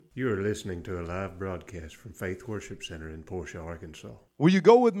You are listening to a live broadcast from Faith Worship Center in Portia, Arkansas. Will you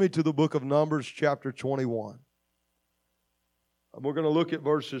go with me to the book of Numbers, chapter 21? And we're going to look at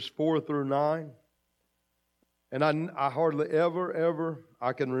verses 4 through 9. And I hardly ever,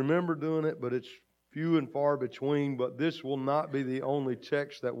 I can remember doing it, but it's few and far between. But this will not be the only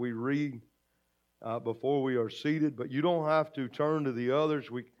text that we read before we are seated. But you don't have to turn to the others.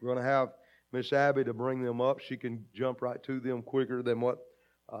 We're going to have Miss Abby to bring them up. She can jump right to them quicker than what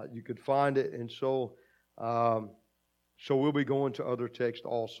you could find it. And so we'll be going to other texts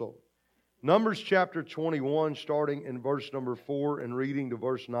also. Numbers chapter 21, starting in verse number 4 and reading to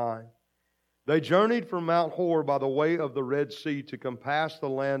verse 9. They journeyed from Mount Hor by the way of the Red Sea to compass the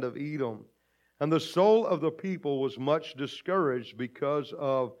land of Edom. And the soul of the people was much discouraged because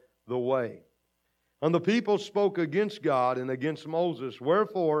of the way. And the people spoke against God and against Moses.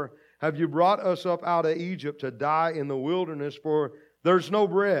 Wherefore have you brought us up out of Egypt to die in the wilderness? For there's no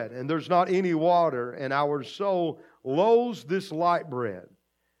bread, and there's not any water, and our soul loathes this light bread.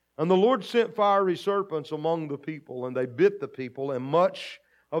 And the Lord sent fiery serpents among the people, and they bit the people, and much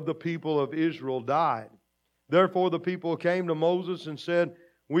of the people of Israel died. Therefore the people came to Moses and said,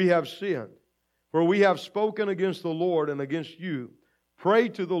 We have sinned, for we have spoken against the Lord and against you. Pray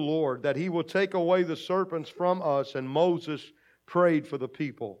to the Lord that He will take away the serpents from us. And Moses prayed for the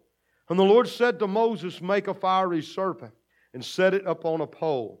people. And the Lord said to Moses, Make a fiery serpent, and set it upon a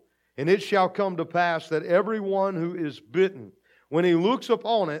pole. And it shall come to pass that everyone who is bitten, when he looks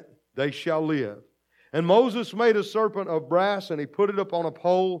upon it, they shall live. And Moses made a serpent of brass, and he put it upon a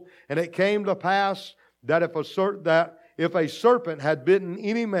pole. And it came to pass that if a serpent had bitten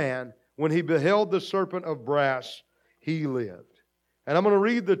any man, when he beheld the serpent of brass, he lived. And I'm going to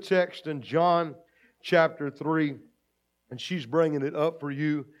read the text in John chapter 3, and she's bringing it up for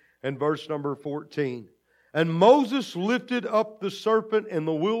you in verse number 14. And Moses lifted up the serpent in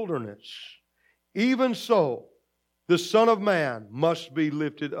the wilderness. Even so, the Son of Man must be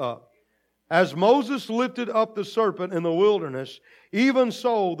lifted up. As Moses lifted up the serpent in the wilderness, even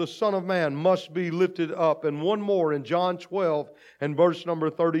so the Son of Man must be lifted up. And one more in John 12 and verse number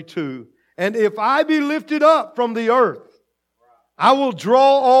 32. And if I be lifted up from the earth, I will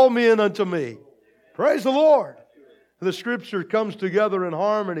draw all men unto me. Praise the Lord. The Scripture comes together in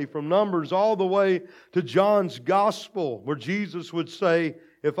harmony from Numbers all the way to John's Gospel, where Jesus would say,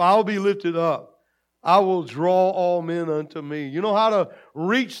 If I'll be lifted up, I will draw all men unto me. You know how to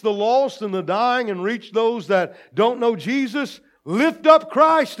reach the lost and the dying and reach those that don't know Jesus? Lift up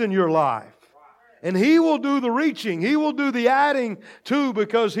Christ in your life. And He will do the reaching. He will do the adding too,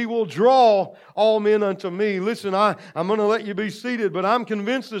 because He will draw all men unto me. Listen, I'm going to let you be seated, but I'm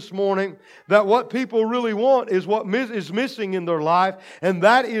convinced this morning that what people really want is what is missing in their life, and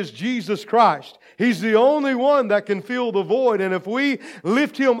that is Jesus Christ. He's the only one that can fill the void, and if we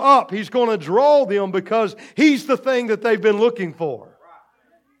lift Him up, He's going to draw them, because He's the thing that they've been looking for.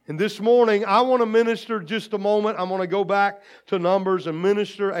 And this morning, I want to minister just a moment. I'm going to go back to Numbers and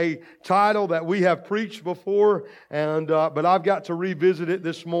minister a title that we have preached before, but I've got to revisit it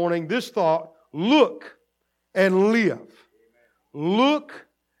this morning. This thought, look and live. Look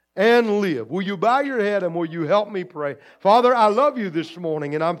and live. Will you bow your head and will you help me pray? Father, I love you this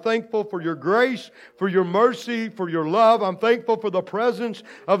morning, and I'm thankful for your grace, for your mercy, for your love. I'm thankful for the presence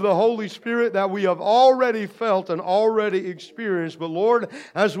of the Holy Spirit that we have already felt and already experienced. But Lord,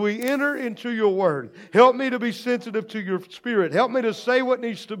 as we enter into your word, help me to be sensitive to your Spirit. Help me to say what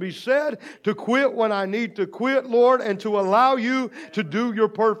needs to be said, to quit when I need to quit, Lord, and to allow you to do your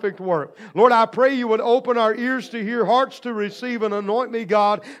perfect work. Lord, I pray you would open our ears to hear, hearts to receive, and anoint me,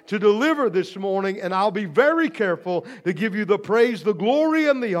 God, to deliver this morning, and I'll be very careful to give you the praise, the glory,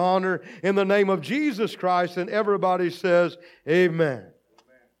 and the honor in the name of Jesus Christ. And everybody says, Amen.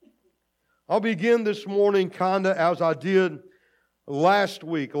 I'll begin this morning kind of as I did last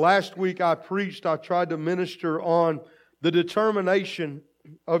week. Last week I tried to minister on the determination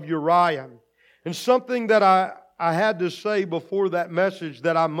of Uriah. And something that I had to say before that message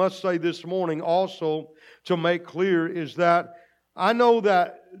that I must say this morning also to make clear is that I know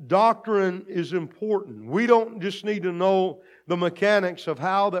that doctrine is important. We don't just need to know the mechanics of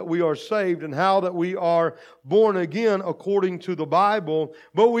how that we are saved and how that we are born again according to the Bible,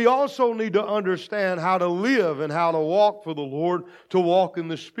 but we also need to understand how to live and how to walk for the Lord, to walk in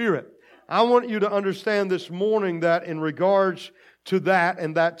the Spirit. I want you to understand this morning that in regards to that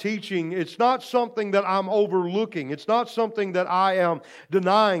and that teaching. It's not something that I'm overlooking. It's not something that I am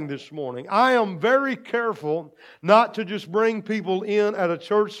denying this morning. I am very careful not to just bring people in at a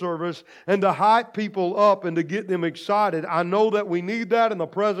church service and to hype people up and to get them excited. I know that we need that, and the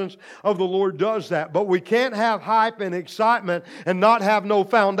presence of the Lord does that. But we can't have hype and excitement and not have no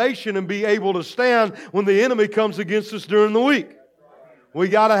foundation and be able to stand when the enemy comes against us during the week. We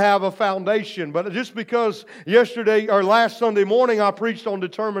got to have a foundation. But just because yesterday or last Sunday morning I preached on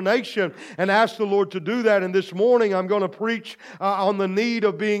determination and asked the Lord to do that, and this morning I'm going to preach on the need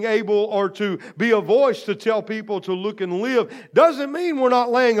of being able or to be a voice to tell people to look and live, doesn't mean we're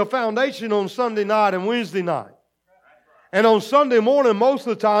not laying a foundation on Sunday night and Wednesday night. And on Sunday morning, most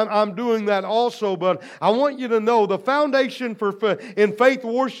of the time, I'm doing that also. But I want you to know the foundation in Faith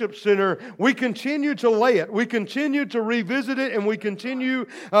Worship Center, we continue to lay it. We continue to revisit it, and we continue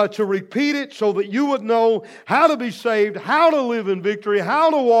to repeat it so that you would know how to be saved, how to live in victory, how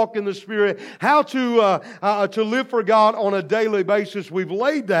to walk in the Spirit, how to live for God on a daily basis. We've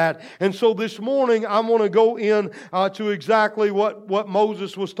laid that. And so this morning, I'm going to go in to exactly what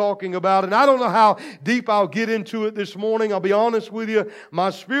Moses was talking about. And I don't know how deep I'll get into it this morning. I'll be honest with you,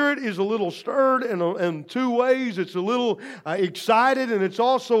 my spirit is a little stirred in two ways. It's a little excited, and it's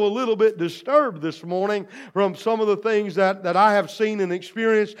also a little bit disturbed this morning from some of the things that I have seen and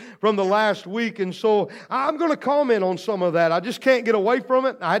experienced from the last week. And so I'm going to comment on some of that. I just can't get away from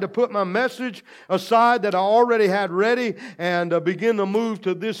it. I had to put my message aside that I already had ready and begin to move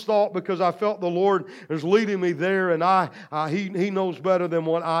to this thought because I felt the Lord is leading me there, and He knows better than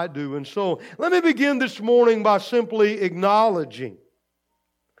what I do. And so let me begin this morning by simply acknowledging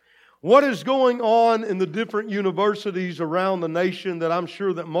what is going on in the different universities around the nation that I'm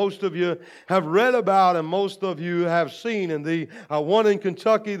sure that most of you have read about and most of you have seen. And the one in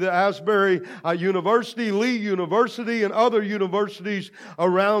Kentucky, the Asbury University, Lee University, and other universities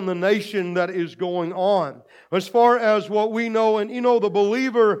around the nation that is going on. As far as what we know, and the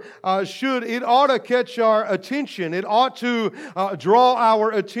believer it ought to catch our attention. It ought to draw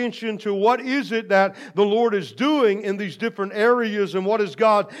our attention to what is it that the Lord is doing in these different areas and what is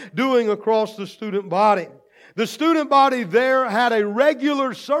God doing across the student body. The student body there had a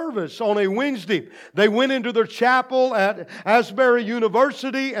regular service on a Wednesday. They went into their chapel at Asbury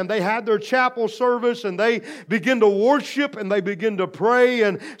University and they had their chapel service and they began to worship and they began to pray.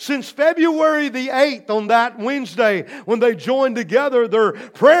 And since February the 8th on that Wednesday when they joined together, their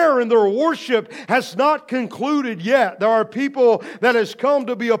prayer and their worship has not concluded yet. There are people that has come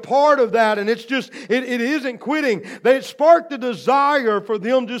to be a part of that, and it isn't quitting. It sparked a desire for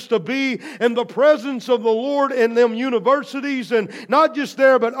them just to be in the presence of the Lord in them universities, and not just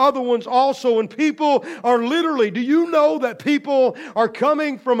there but other ones also. And people are literally, do you know that people are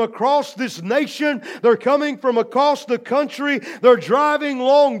coming from across this nation? They're coming from across the country. They're driving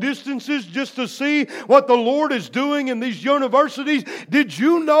long distances just to see what the Lord is doing in these universities. Did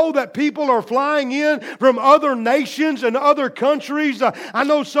you know that people are flying in from other nations and other countries? I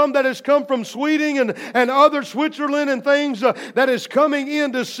know some that has come from Sweden and other Switzerland and things that is coming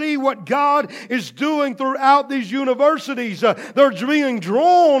in to see what God is doing throughout these universities. They're being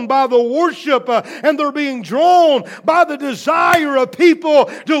drawn by the worship and they're being drawn by the desire of people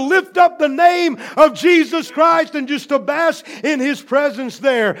to lift up the name of Jesus Christ and just to bask in His presence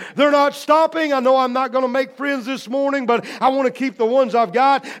there. They're not stopping. I know I'm not going to make friends this morning, but I want to keep the ones I've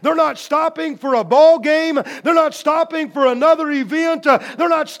got. They're not stopping for a ball game. They're not stopping for another event. They're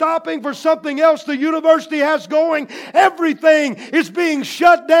not stopping for something else the university has going. Everything is being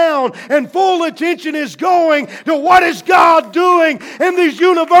shut down and full attention is going to what is God doing in these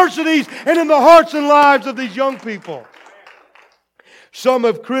universities and in the hearts and lives of these young people. Some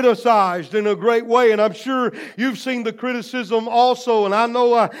have criticized in a great way, and I'm sure you've seen the criticism also. And I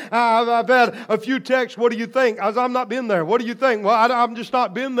know I've had a few texts. What do you think? I'm not been there. What do you think? Well, I'm just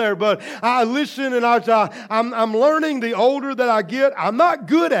not been there. But I listen, and I'm learning the older that I get. I'm not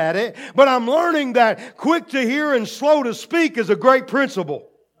good at it, but I'm learning that quick to hear and slow to speak is a great principle.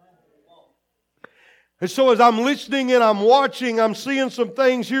 And so as I'm listening and I'm watching, I'm seeing some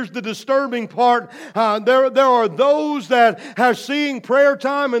things. Here's the disturbing part. There are those that are seeing prayer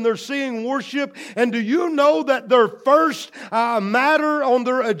time and they're seeing worship. And do you know that their first matter on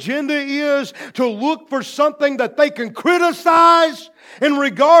their agenda is to look for something that they can criticize in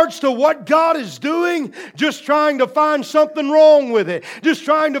regards to what God is doing, just trying to find something wrong with it, just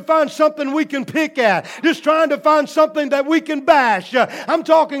trying to find something we can pick at, just trying to find something that we can bash. I'm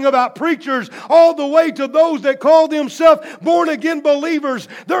talking about preachers all the way to those that call themselves born-again believers.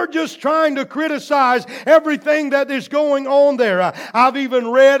 They're just trying to criticize everything that is going on there. I've even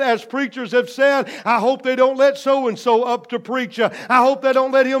read, as preachers have said, I hope they don't let so-and-so up to preach. I hope they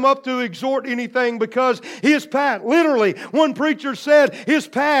don't let him up to exhort anything because his past, literally, one preacher said his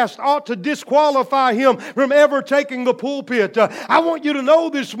past ought to disqualify him from ever taking the pulpit. I want you to know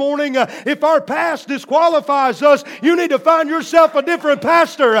this morning, if our past disqualifies us, you need to find yourself a different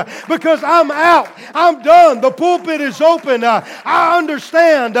pastor because I'm out. I'm done. The pulpit is open. I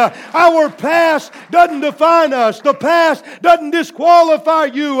understand our past doesn't define us. The past doesn't disqualify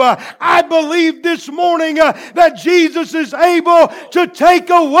you. I believe this morning that Jesus is able to take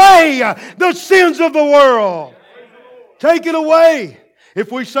away the sins of the world. Take it away. If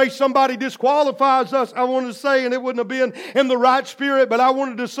we say somebody disqualifies us, I wanted to say, and it wouldn't have been in the right spirit, but I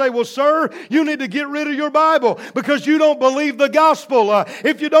wanted to say, well, sir, you need to get rid of your Bible because you don't believe the gospel.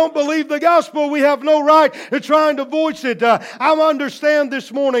 If you don't believe the gospel, we have no right to trying to voice it. I understand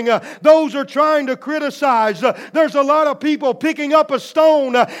this morning, those are trying to criticize. There's a lot of people picking up a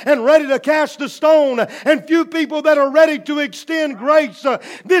stone and ready to cast a stone, and few people that are ready to extend grace.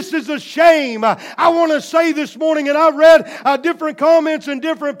 This is a shame. I want to say this morning, and I've read different comments and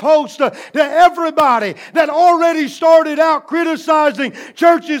different posts to everybody that already started out criticizing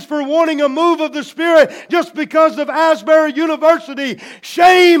churches for wanting a move of the Spirit just because of Asbury University.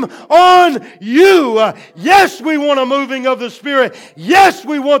 Shame on you. Yes, we want a moving of the Spirit. Yes,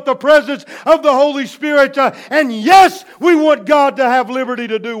 we want the presence of the Holy Spirit. And yes, we want God to have liberty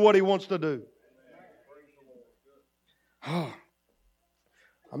to do what He wants to do. Oh,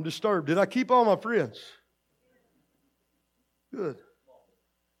 I'm disturbed. Did I keep all my friends? Good.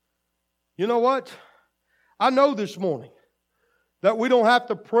 You know what? I know this morning that we don't have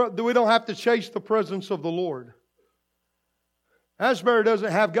to chase the presence of the Lord. Asbury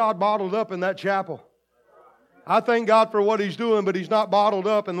doesn't have God bottled up in that chapel. I thank God for what He's doing, but He's not bottled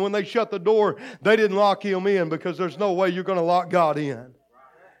up. And when they shut the door, they didn't lock Him in because there's no way you're going to lock God in.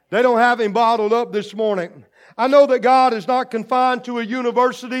 They don't have Him bottled up this morning. I know that God is not confined to a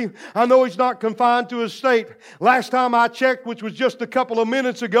university. I know He's not confined to a state. Last time I checked, which was just a couple of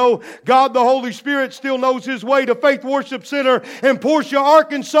minutes ago, God the Holy Spirit still knows His way to Faith Worship Center in Portia,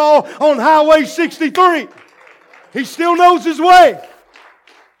 Arkansas on Highway 63. He still knows His way.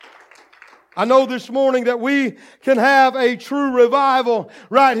 I know this morning that we can have a true revival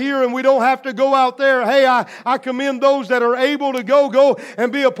right here and we don't have to go out there. Hey, I commend those that are able to go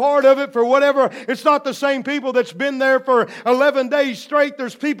and be a part of it for whatever. It's not the same people that's been there for 11 days straight.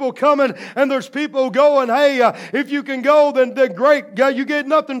 There's people coming and there's people going. Hey, if you can go, then great. You get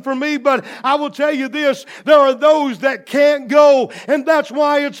nothing from me, but I will tell you this. There are those that can't go, and that's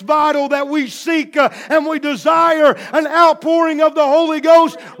why it's vital that we seek and we desire an outpouring of the Holy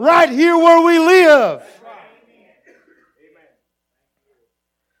Ghost right here where we live.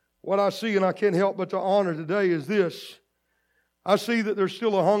 What I see, and I can't help but to honor today, is this. I see that there's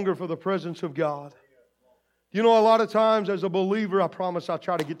still a hunger for the presence of God. You know, a lot of times as a believer, I promise I'll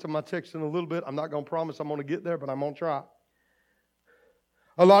try to get to my text in a little bit. I'm not going to promise I'm going to get there, but I'm going to try.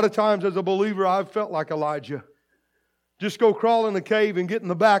 A lot of times as a believer, I've felt like Elijah. Just go crawl in the cave and get in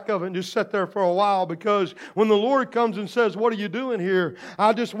the back of it and just sit there for a while, because when the Lord comes and says, "What are you doing here?"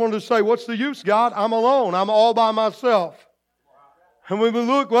 I just wanted to say, "What's the use, God? I'm alone. I'm all by myself." And when we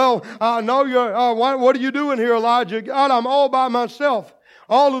look, well, I know you're, what are you doing here, Elijah? God, I'm all by myself.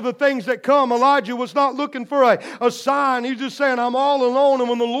 All of the things that come, Elijah was not looking for a sign. He's just saying, I'm all alone. And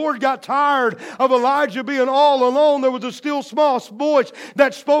when the Lord got tired of Elijah being all alone, there was a still small voice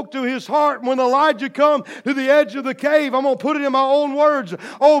that spoke to his heart. And when Elijah come to the edge of the cave, I'm going to put it in my own words.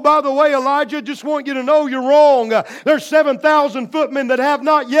 Oh, by the way, Elijah, just want you to know you're wrong. There's 7,000 footmen that have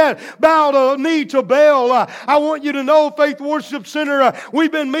not yet bowed a knee to Baal. I want you to know, Faith Worship Center,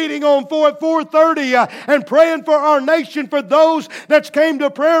 we've been meeting on 4:30 and praying for our nation, for those that's came to a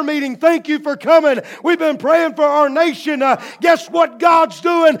prayer meeting. Thank you for coming. We've been praying for our nation. Guess what God's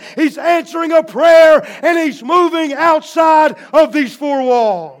doing? He's answering a prayer and He's moving outside of these four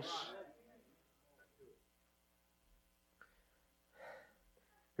walls.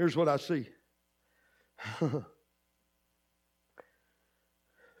 Here's what I see.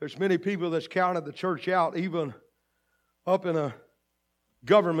 There's many people that's counted the church out, even up in a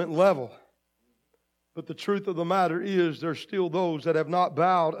government level. But the truth of the matter is there's still those that have not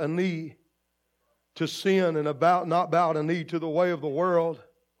bowed a knee to sin and not bowed a knee to the way of the world.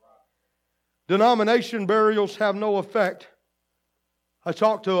 Denomination burials have no effect I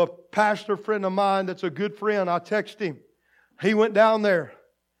talked to a pastor friend of mine that's a good friend. I texted him. He went down there.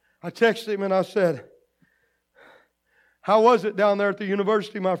 I texted him and I said, "How was it down there at the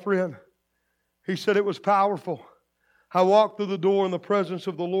university, my friend?" He said, "It was powerful. I walked through the door and the presence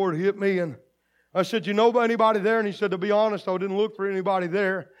of the Lord hit me." And I said, "You know anybody there?" And he said, "To be honest, I didn't look for anybody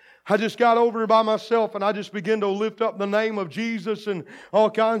there. I just got over by myself and I just began to lift up the name of Jesus and all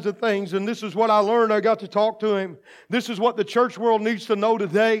kinds of things." And this is what I learned. I got to talk to him. This is what the church world needs to know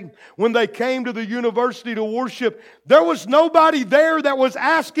today. When they came to the university to worship, there was nobody there that was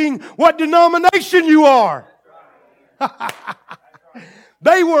asking what denomination you are.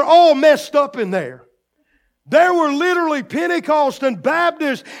 They were all messed up in there. There were literally Pentecost and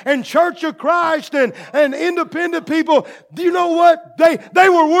Baptist and Church of Christ and independent people. Do you know what? They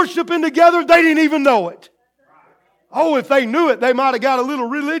were worshiping together. They didn't even know it. Oh, if they knew it, they might have got a little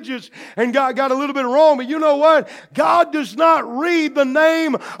religious and got a little bit wrong. But you know what? God does not read the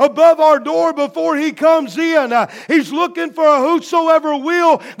name above our door before He comes in. He's looking for a whosoever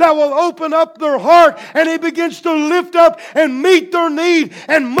will that will open up their heart, and He begins to lift up and meet their need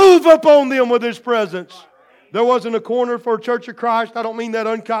and move upon them with His presence. There wasn't a corner for Church of Christ. I don't mean that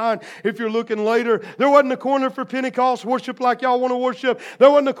unkind if you're looking later. There wasn't a corner for Pentecost worship like y'all want to worship. There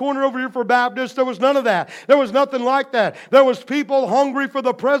wasn't a corner over here for Baptist. There was none of that. There was nothing like that. There was people hungry for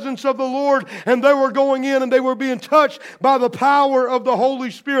the presence of the Lord, and they were going in and they were being touched by the power of the Holy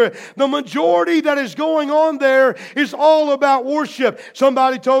Spirit. The majority that is going on there is all about worship.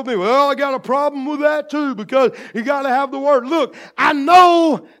 Somebody told me, "Well, I got a problem with that too because you got to have the Word." Look, I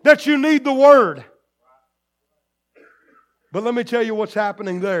know that you need the Word. But let me tell you what's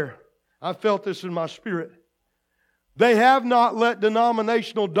happening there. I felt this in my spirit. They have not let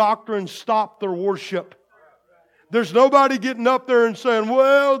denominational doctrine stop their worship. There's nobody getting up there and saying,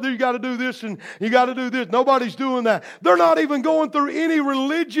 "Well, you got to do this and you got to do this." Nobody's doing that. They're not even going through any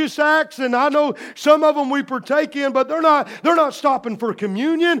religious acts, and I know some of them we partake in, but they're not stopping for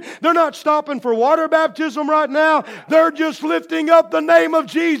communion. They're not stopping for water baptism right now. They're just lifting up the name of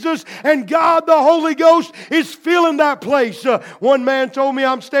Jesus, and God, the Holy Ghost, is filling that place. One man told me,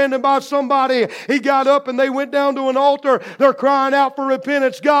 I'm standing by somebody. He got up and they went down to an altar. They're crying out for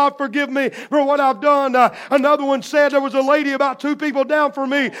repentance. "God, forgive me for what I've done." Another one said, "There was a lady about 2 people down from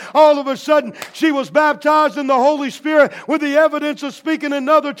me. All of a sudden, she was baptized in the Holy Spirit with the evidence of speaking in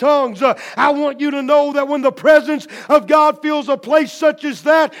other tongues." I want you to know that when the presence of God fills a place such as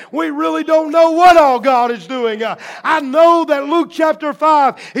that, we really don't know what all God is doing. I know that Luke chapter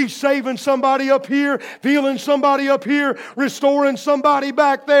 5, He's saving somebody up here, healing somebody up here, restoring somebody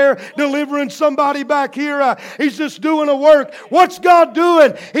back there, delivering somebody back here. He's just doing a work. What's God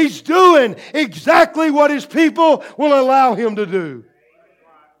doing? He's doing exactly what His people will allow Him to do.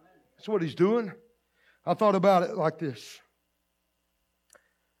 That's what He's doing. I thought about it like this.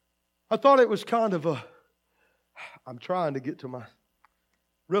 I thought it was kind of I'm trying to get to my...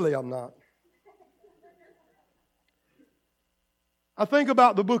 Really, I'm not. I think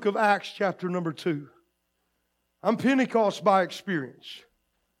about the book of Acts chapter number 2. I'm Pentecost by experience.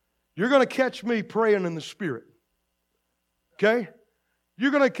 You're going to catch me praying in the Spirit. Okay?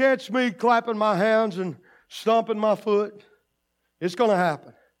 You're going to catch me clapping my hands and stomping my foot. It's going to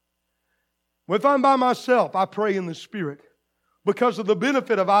happen. If I'm by myself, I pray in the Spirit. Because of the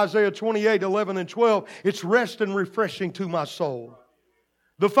benefit of Isaiah 28, 11 and 12, it's rest and refreshing to my soul.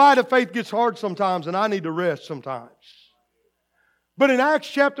 The fight of faith gets hard sometimes, and I need to rest sometimes. But in Acts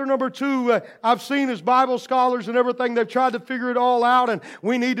chapter number 2, I've seen as Bible scholars and everything, they've tried to figure it all out, and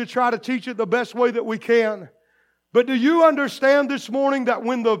we need to try to teach it the best way that we can. But do you understand this morning that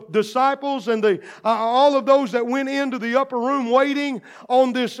when the disciples and all of those that went into the upper room waiting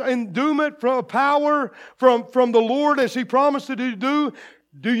on this endowment from power from the Lord as He promised to do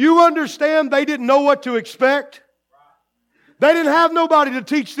you understand they didn't know what to expect? They didn't have nobody to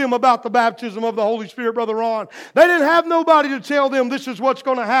teach them about the baptism of the Holy Spirit, Brother Ron. They didn't have nobody to tell them this is what's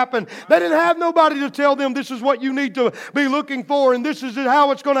going to happen. They didn't have nobody to tell them this is what you need to be looking for and this is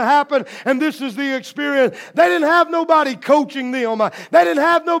how it's going to happen and this is the experience. They didn't have nobody coaching them. They didn't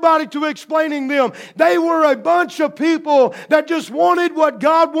have nobody to explaining them. They were a bunch of people that just wanted what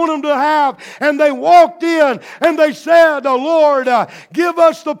God wanted them to have, and they walked in and they said, "Lord, give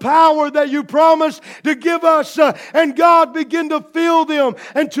us the power that you promised to give us," and God began to fill them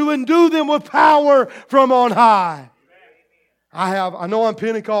and to endue them with power from on high. I know I'm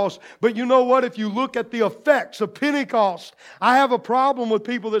Pentecost, but you know what? If you look at the effects of Pentecost, I have a problem with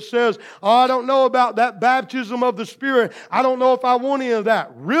people that says, "Oh, I don't know about that baptism of the Spirit. I don't know if I want any of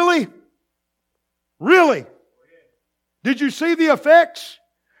that." Really? Really? Did you see the effects?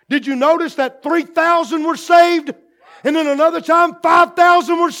 Did you notice that 3,000 were saved? And then another time,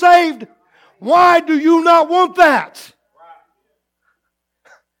 5,000 were saved. Why do you not want that?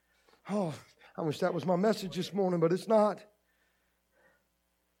 Oh, I wish that was my message this morning, but it's not.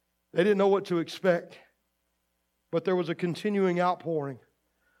 They didn't know what to expect. But there was a continuing outpouring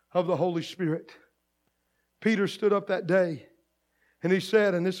of the Holy Spirit. Peter stood up that day and he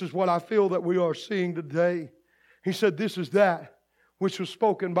said, and this is what I feel that we are seeing today. He said, this is that which was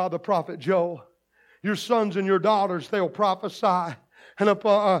spoken by the prophet Joel. Your sons and your daughters, they'll prophesy. And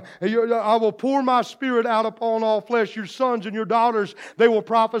I will pour my Spirit out upon all flesh. Your sons and your daughters, they will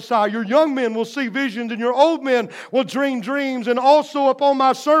prophesy. Your young men will see visions, and your old men will dream dreams. And also upon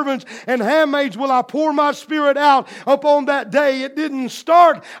my servants and handmaids will I pour my Spirit out upon that day. It didn't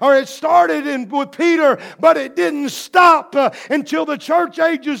start, or it started with Peter, but it didn't stop until the church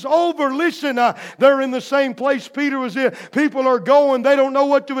age is over. Listen, they're in the same place Peter was in. People are going, they don't know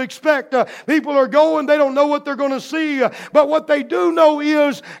what to expect. People are going, they don't know what they're going to see. But what they do know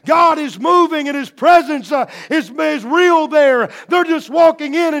is God is moving and His presence is real there. They're just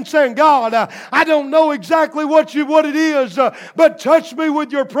walking in and saying, God, I don't know exactly what it is, but touch me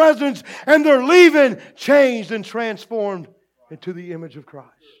with your presence. And they're leaving changed and transformed into the image of Christ.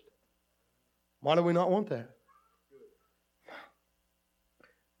 Why do we not want that?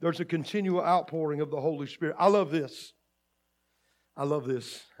 There's a continual outpouring of the Holy Spirit. I love this. I love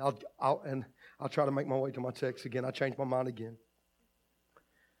this. I'll try to make my way to my text again. I changed my mind again.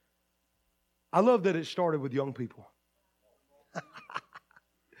 I love that it started with young people.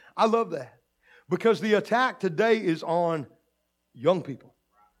 I love that. Because the attack today is on young people.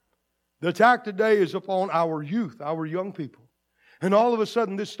 The attack today is upon our youth, our young people. And all of a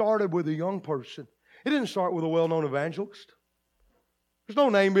sudden this started with a young person. It didn't start with a well-known evangelist. There's no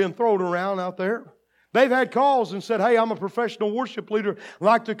name being thrown around out there. They've had calls and said, hey, I'm a professional worship leader,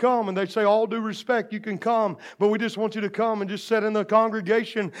 like to come. And they say, all due respect, you can come. But we just want you to come and just sit in the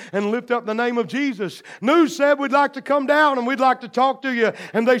congregation and lift up the name of Jesus. News said, we'd like to come down and we'd like to talk to you.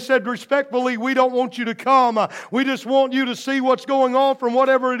 And they said, respectfully, we don't want you to come. We just want you to see what's going on from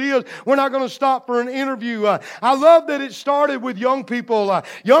whatever it is. We're not going to stop for an interview. I love that it started with young people.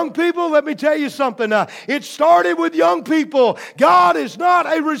 Young people, let me tell you something. It started with young people. God is not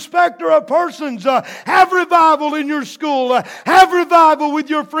a respecter of persons. Have revival in your school. Have revival with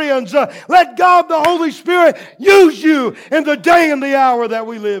your friends. Let God, the Holy Spirit, use you in the day and the hour that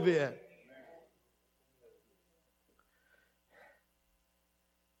we live in.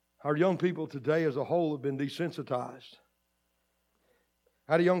 Our young people today as a whole have been desensitized.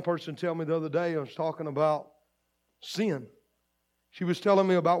 I had a young person tell me the other day, I was talking about sin. She was telling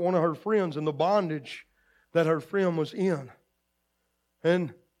me about one of her friends and the bondage that her friend was in.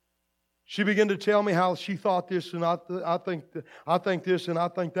 And she began to tell me how she thought this and I think this and I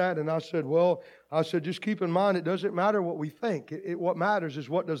think that. And I said, just keep in mind, it doesn't matter what we think. What matters is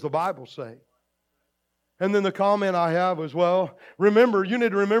what does the Bible say. And then the comment I have was, remember, you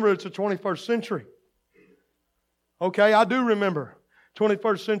need to remember it's the 21st century. Okay, I do remember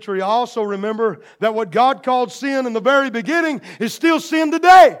 21st century. I also remember that what God called sin in the very beginning is still sin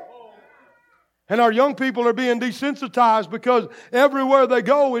today. And our young people are being desensitized because everywhere they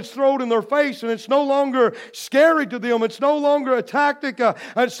go, it's thrown in their face and it's no longer scary to them. It's no longer a tactic.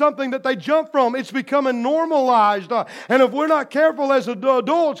 It's something that they jump from. It's becoming normalized. And if we're not careful as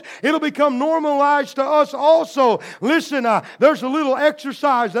adults, it'll become normalized to us also. Listen, there's a little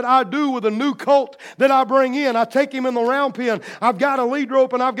exercise that I do with a new colt that I bring in. I take him in the round pen. I've got a lead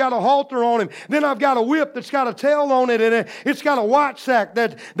rope and I've got a halter on him. Then I've got a whip that's got a tail on it and it's got a white sack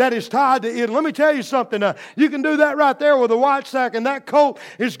that is tied to it. And let me tell you something. You can do that right there with a white sack, and that colt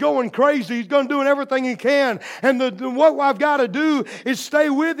is going crazy. He's going to do everything he can. And what I've got to do is stay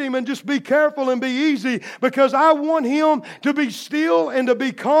with him and just be careful and be easy, because I want him to be still and to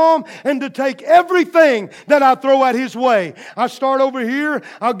be calm and to take everything that I throw at his way. I start over here.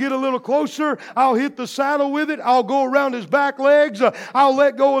 I'll get a little closer. I'll hit the saddle with it. I'll go around his back legs. I'll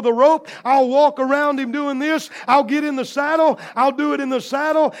let go of the rope. I'll walk around him doing this. I'll get in the saddle. I'll do it in the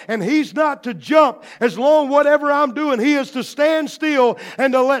saddle, and he's not to jump. As long whatever I'm doing, he is to stand still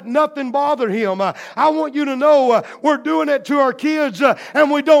and to let nothing bother him. I want you to know we're doing it to our kids, and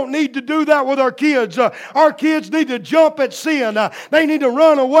we don't need to do that with our kids. Our kids need to jump at sin. They need to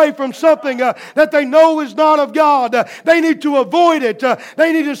run away from something that they know is not of God. They need to avoid it.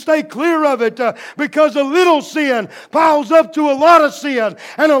 They need to stay clear of it, because a little sin piles up to a lot of sin,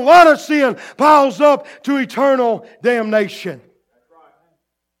 and a lot of sin piles up to eternal damnation.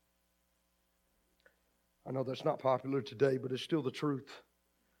 I know that's not popular today, but it's still the truth.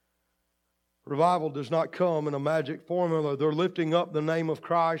 Revival does not come in a magic formula. They're lifting up the name of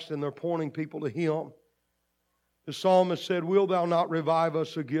Christ and they're pointing people to Him. The psalmist said, "Will thou not revive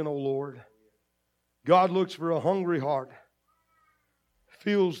us again, O Lord?" God looks for a hungry heart,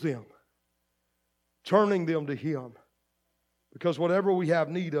 fills them, turning them to Him. Because whatever we have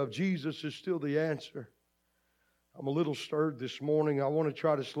need of, Jesus is still the answer. I'm a little stirred this morning. I want to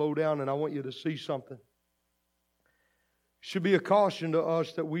try to slow down, and I want you to see something. It should be a caution to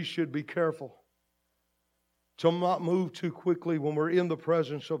us that we should be careful to not move too quickly when we're in the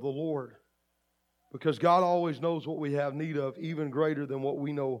presence of the Lord. Because God always knows what we have need of, even greater than what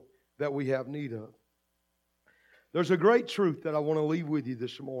we know that we have need of. There's a great truth that I want to leave with you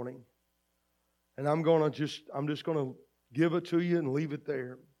this morning. And I'm just going to give it to you and leave it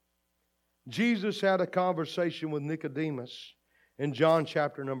there. Jesus had a conversation with Nicodemus in John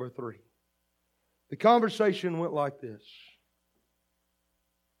chapter number 3. The conversation went like this.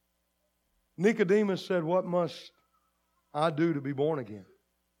 Nicodemus said, "What must I do to be born again?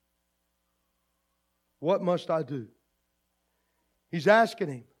 What must I do?" He's asking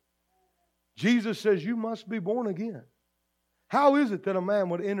him. Jesus says, "You must be born again. How is it that a man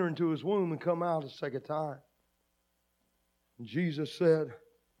would enter into his womb and come out a second time?" And Jesus said,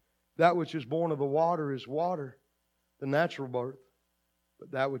 "That which is born of the water is water, the natural birth.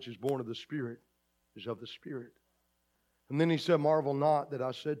 But that which is born of the Spirit is of the Spirit." And then He said, "Marvel not that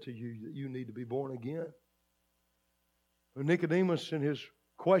I said to you that you need to be born again." And Nicodemus, in his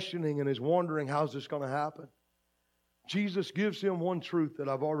questioning and his wondering, how's this going to happen? Jesus gives him one truth that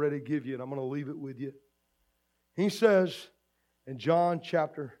I've already given you, and I'm going to leave it with you. He says in John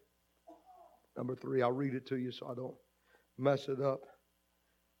chapter number 3, I'll read it to you so I don't mess it up.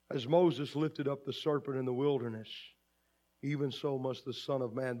 "As Moses lifted up the serpent in the wilderness, even so must the Son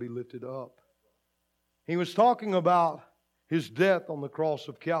of Man be lifted up." He was talking about His death on the cross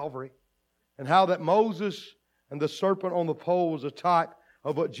of Calvary and how that Moses and the serpent on the pole was a type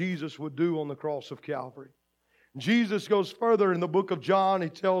of what Jesus would do on the cross of Calvary. Jesus goes further in the book of John. He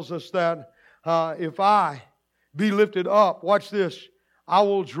tells us that if I be lifted up, watch this, I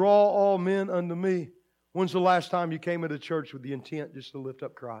will draw all men unto me. When's the last time you came into church with the intent just to lift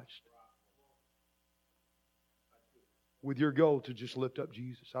up Christ? With your goal to just lift up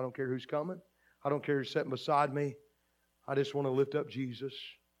Jesus. I don't care who's coming. I don't care who's sitting beside me. I just want to lift up Jesus.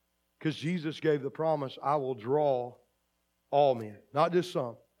 Because Jesus gave the promise, I will draw all men. Not just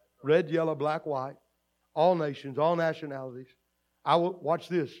some. Red, yellow, black, white. All nations, all nationalities. I will, watch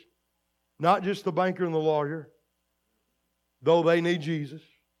this. Not just the banker and the lawyer. Though they need Jesus.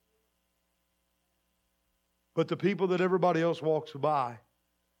 But the people that everybody else walks by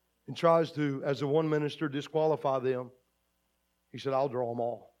and tries to, as the one minister, disqualify them, He said, I'll draw them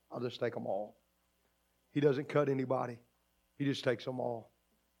all. I'll just take them all. He doesn't cut anybody. He just takes them all.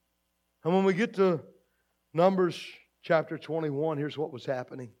 And when we get to Numbers chapter 21, here's what was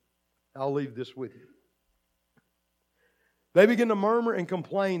happening. I'll leave this with you. They began to murmur and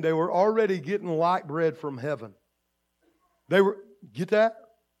complain. They were already getting light bread from heaven. Get that?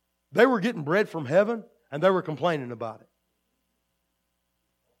 They were getting bread from heaven. And they were complaining about it.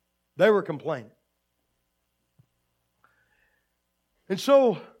 They were complaining. And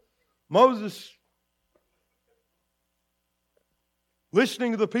so Moses,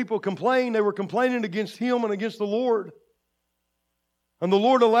 listening to the people complain, they were complaining against him and against the Lord. And the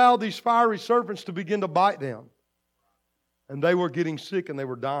Lord allowed these fiery serpents to begin to bite them. And they were getting sick and they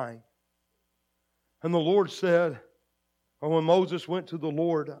were dying. And the Lord said, or when Moses went to the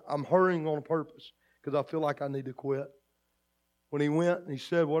Lord, I'm hurrying on purpose, because I feel like I need to quit. When he went and he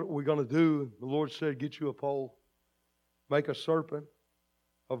said, what are we going to do? The Lord said, get you a pole. Make a serpent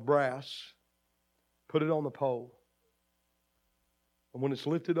of brass. Put it on the pole. And when it's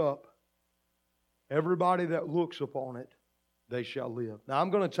lifted up, everybody that looks upon it, they shall live. Now I'm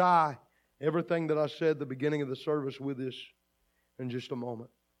going to tie everything that I said at the beginning of the service with this in just a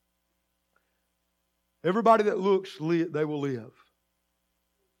moment. Everybody that looks, they will live.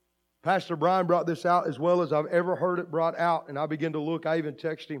 Pastor Brian brought this out as well as I've ever heard it brought out. And I began to look. I even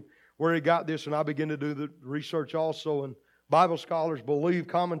texted him where he got this. And I began to do the research also. And Bible scholars believe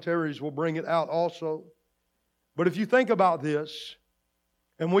commentaries will bring it out also. But if you think about this,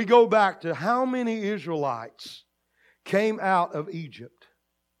 and we go back to how many Israelites came out of Egypt,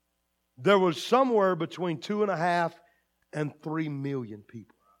 there was somewhere between 2.5 and 3 million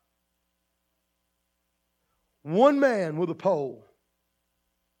people. One man with a pole,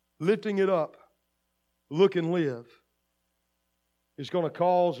 lifting it up, look and live, is going to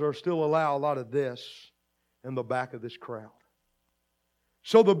cause or still allow a lot of deaths in the back of this crowd.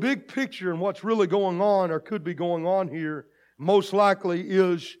 So the big picture and what's really going on or could be going on here most likely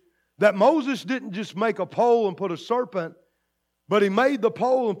is that Moses didn't just make a pole and put a serpent, but he made the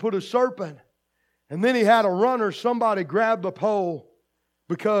pole and put a serpent. And then he had a runner, somebody grabbed the pole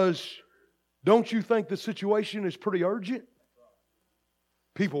because don't you think the situation is pretty urgent?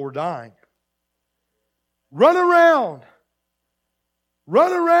 People were dying. Run around.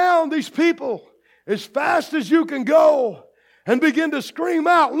 Run around these people as fast as you can go and begin to scream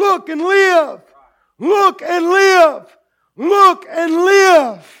out, look and live. Look and live. Look and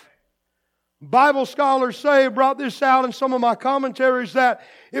live. Bible scholars say, brought this out in some of my commentaries, that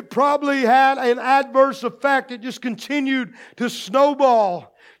it probably had an adverse effect. It just continued to snowball.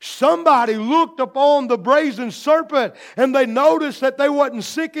 Somebody looked upon the brazen serpent and they noticed that they wasn't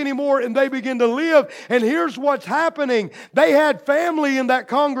sick anymore and they began to live. And here's what's happening. They had family in that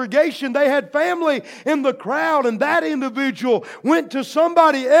congregation. They had family in the crowd, and that individual went to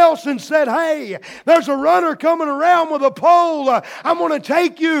somebody else and said, hey, there's a runner coming around with a pole. I'm going to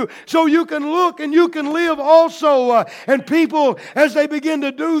take you so you can look and you can live also. And people, as they begin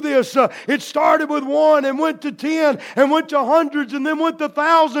to do this, it started with one and went to 10 and went to hundreds and then went to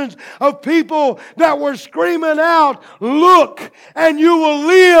thousands of people that were screaming out, look and you will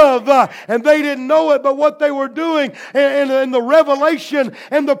live. And they didn't know it, but what they were doing in the revelation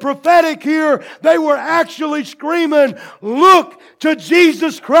and the prophetic here, they were actually screaming, look to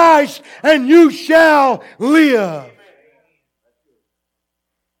Jesus Christ and you shall live.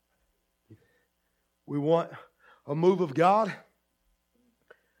 We want a move of God.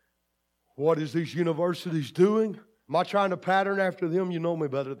 What is these universities doing? Am I trying to pattern after them? You know me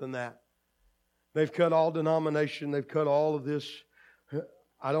better than that. They've cut all denomination. They've cut all of this,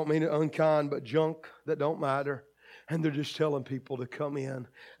 I don't mean it unkind, but junk that don't matter. And they're just telling people to come in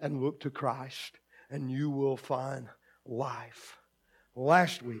and look to Christ and you will find life.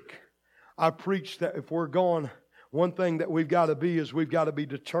 Last week, I preached that if we're going, one thing that we've got to be is we've got to be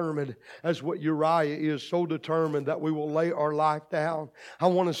determined, as what Uriah is, so determined that we will lay our life down. I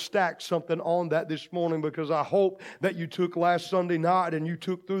want to stack something on that this morning, because I hope that you took last Sunday night and you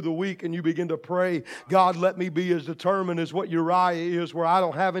took through the week and you begin to pray, God, let me be as determined as what Uriah is, where I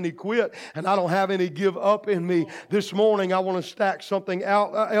don't have any quit and I don't have any give up in me. This morning I want to stack something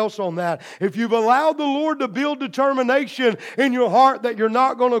else on that. If you've allowed the Lord to build determination in your heart that you're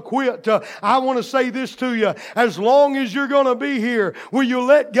not going to quit, I want to say this to you. As long as you're going to be here, will you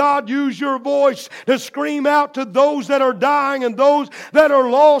let God use your voice to scream out to those that are dying and those that are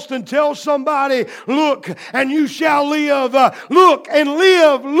lost and tell somebody, look and you shall live. Look and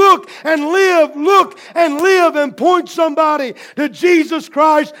live. Look and live. Look and live, and point somebody to Jesus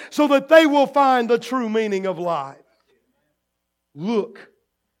Christ so that they will find the true meaning of life. Look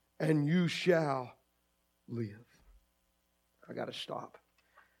and you shall live. I got to stop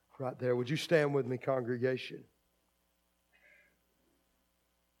right there. Would you stand with me, congregation?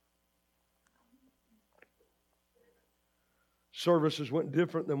 Services went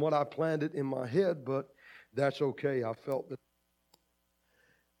different than what I planned it in my head, but that's okay. I felt that.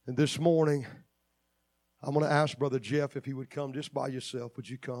 And this morning, I'm going to ask Brother Jeff if he would come just by yourself. Would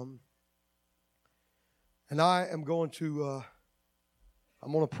you come? And I am going to,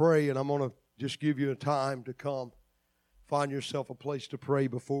 I'm going to pray, and I'm going to just give you a time to come. Find yourself a place to pray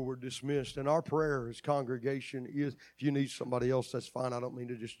before we're dismissed. And our prayer as congregation is, if you need somebody else, that's fine. I don't mean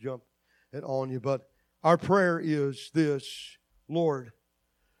to just jump it on you, but our prayer is this: Lord,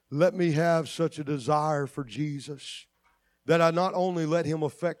 let me have such a desire for Jesus that I not only let Him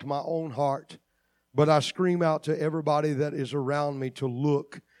affect my own heart, but I scream out to everybody that is around me to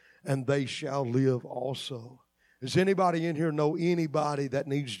look, and they shall live also. Does anybody in here know anybody that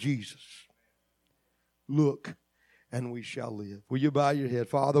needs Jesus? Look, and we shall live. Will you bow your head?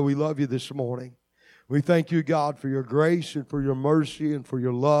 Father, we love you this morning. We thank you, God, for your grace and for your mercy and for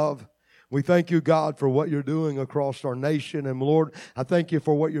your love. We thank you, God, for what you're doing across our nation. And Lord, I thank you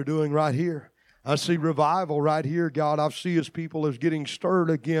for what you're doing right here. I see revival right here, God. I see His people is getting stirred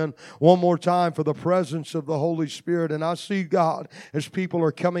again one more time for the presence of the Holy Spirit. And I see, God, as people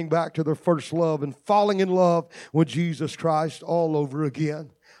are coming back to their first love and falling in love with Jesus Christ all over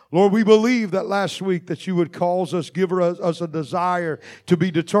again. Lord, we believe that last week that you would cause us, give us a desire to be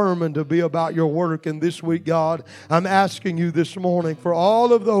determined to be about your work. And this week, God, I'm asking you this morning for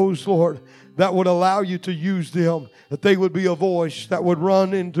all of those, Lord, that would allow you to use them, that they would be a voice that would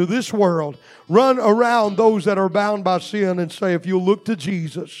run into this world, run around those that are bound by sin and say, if you look to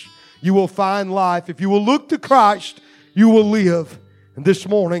Jesus, you will find life. If you will look to Christ, you will live. And this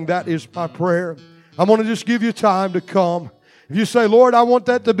morning, that is my prayer. I'm going to just give you time to come. If you say, Lord, I want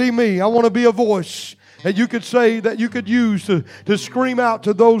that to be me. I want to be a voice that you could say, that you could use to scream out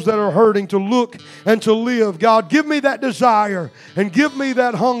to those that are hurting, to look and to live. God, give me that desire and give me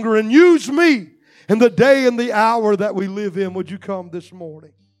that hunger and use me in the day and the hour that we live in. Would you come this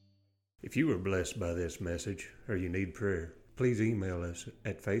morning? If you were blessed by this message or you need prayer, please email us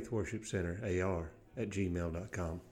at faithworshipcenterar@gmail.com.